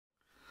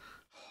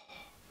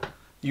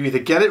You either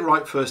get it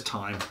right first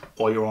time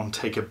or you're on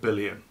Take a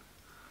Billion.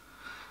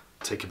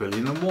 Take a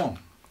Billion and one.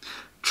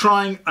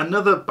 Trying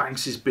another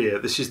Banks's beer.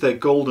 This is their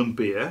golden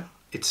beer.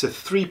 It's a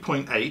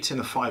 3.8 in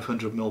a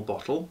 500ml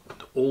bottle.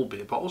 All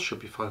beer bottles should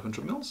be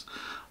 500ml.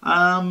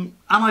 And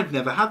I've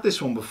never had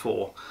this one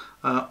before.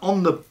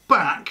 On the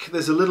back,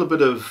 there's a little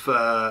bit of,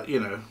 you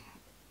know,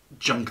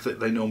 junk that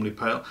they normally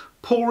pale.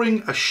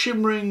 Pouring a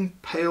shimmering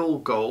pale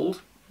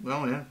gold.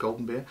 Well, yeah,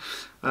 golden beer.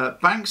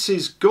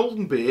 Banks's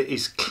golden beer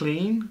is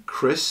clean,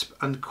 crisp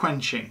and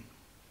quenching.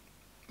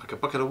 Like a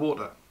bucket of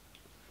water.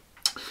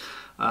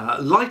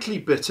 Lightly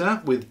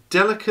bitter with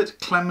delicate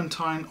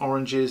clementine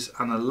oranges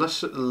and a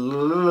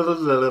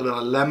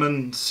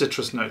lemon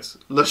citrus notes.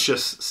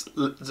 Luscious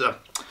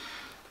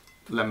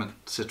lemon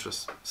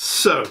citrus.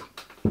 So,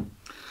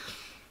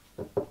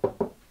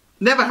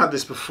 never had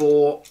this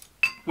before.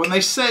 When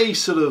they say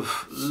sort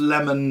of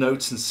lemon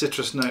notes and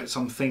citrus notes,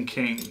 I'm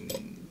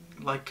thinking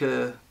like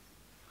a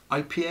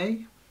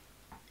IPA.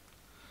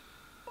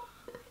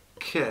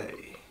 Okay,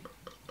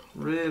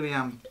 really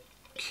am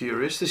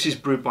curious. This is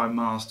brewed by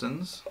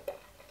Marston's.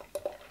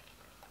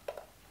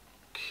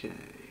 Okay,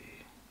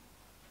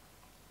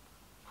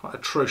 quite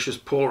atrocious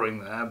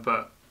pouring there,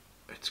 but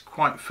it's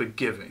quite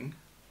forgiving.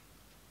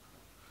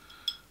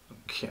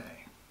 Okay.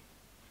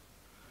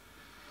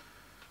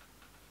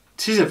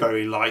 It is a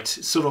very light,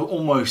 it's sort of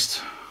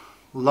almost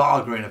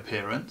lager in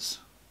appearance.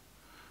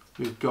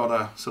 We've got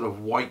a sort of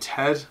white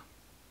head,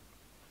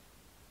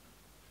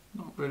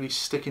 not really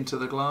sticking to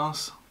the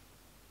glass.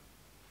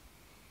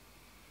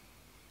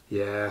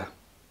 Yeah,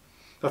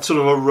 that sort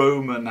of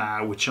aroma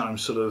now, which I'm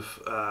sort of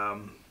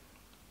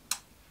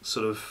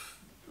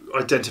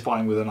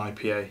identifying with an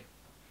IPA.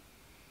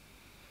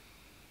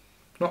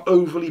 Not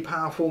overly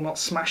powerful, not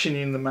smashing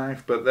you in the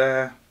mouth, but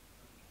there.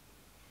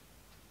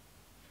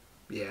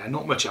 Yeah,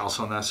 not much else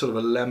on there. Sort of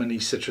a lemony,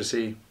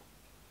 citrusy.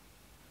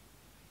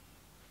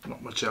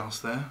 Not much else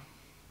there.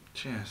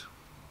 Cheers.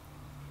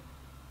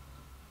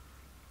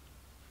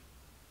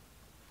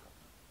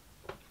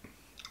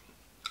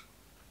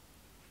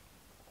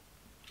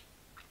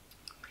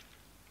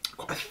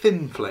 Quite a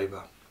thin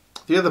flavour.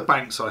 The other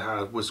Banks I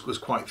had was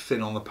quite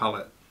thin on the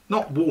palate.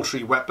 Not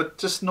watery wet, but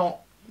just not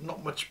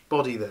much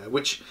body there.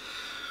 Which,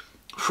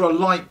 for a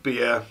light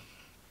beer,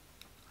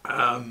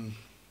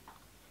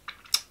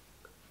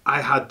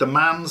 I had the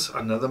Mans,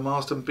 another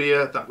Marston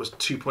beer, that was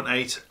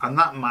 2.8, and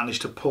that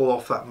managed to pull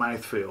off that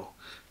mouthfeel.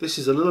 This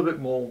is a little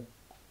bit more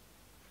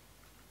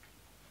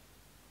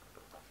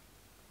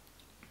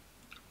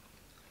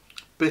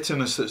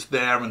bitterness that's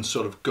there and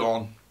sort of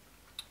gone.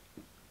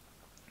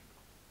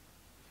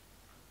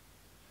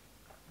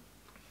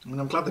 I mean,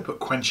 I'm glad they put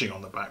quenching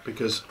on the back,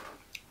 because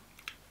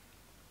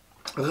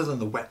other than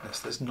the wetness,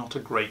 there's not a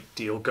great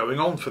deal going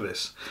on for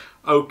this.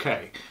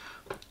 Okay,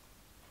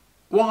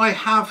 what I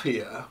have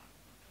here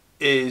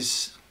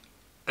is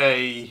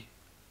a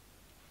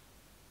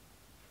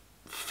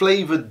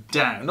flavoured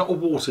down, not a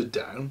watered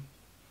down.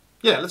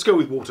 Yeah, let's go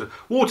with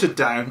watered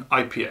down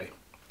IPA.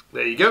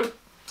 There you go.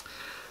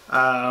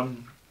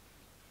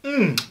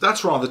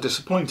 That's rather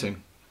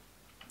disappointing.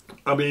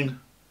 I mean,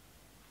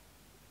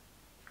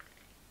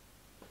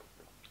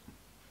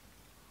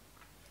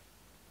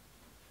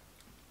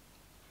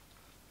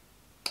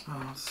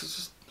 this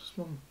is just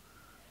one.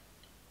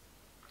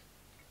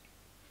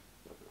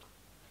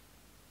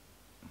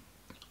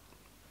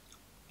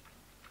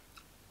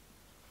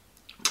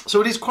 So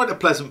it is quite a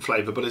pleasant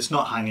flavour, but it's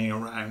not hanging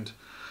around.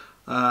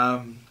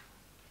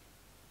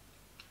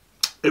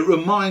 It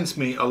reminds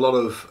me a lot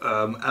of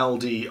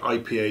LD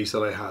IPAs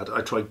that I had.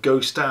 I tried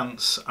Ghost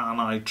Dance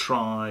and I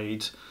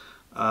tried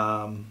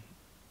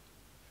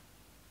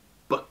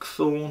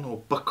Buckthorn or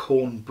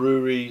Buckhorn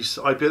Breweries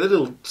IPA. They're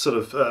little sort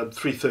of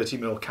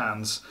 330ml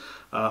cans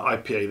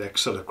IPA, their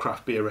sort of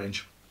craft beer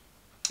range.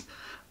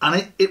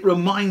 And it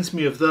reminds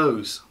me of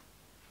those.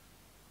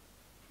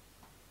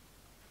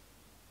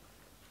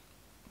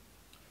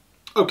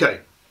 Okay,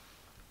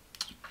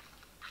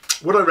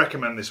 would I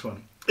recommend this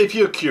one? If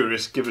you're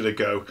curious, give it a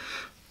go.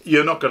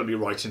 You're not going to be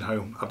writing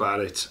home about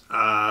it.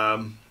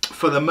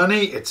 For the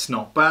money, it's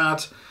not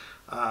bad.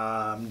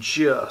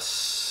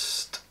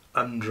 Just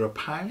under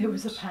 £1. It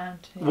was £1.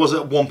 Yeah. Was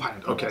it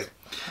 £1? Okay.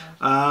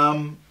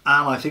 And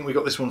I think we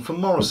got this one from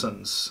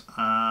Morrison's.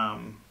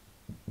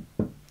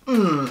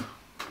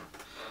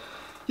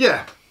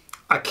 Yeah,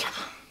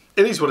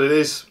 it is what it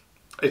is.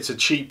 It's a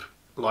cheap,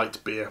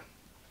 light beer.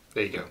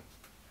 There you go.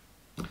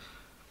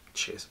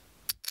 Cheers.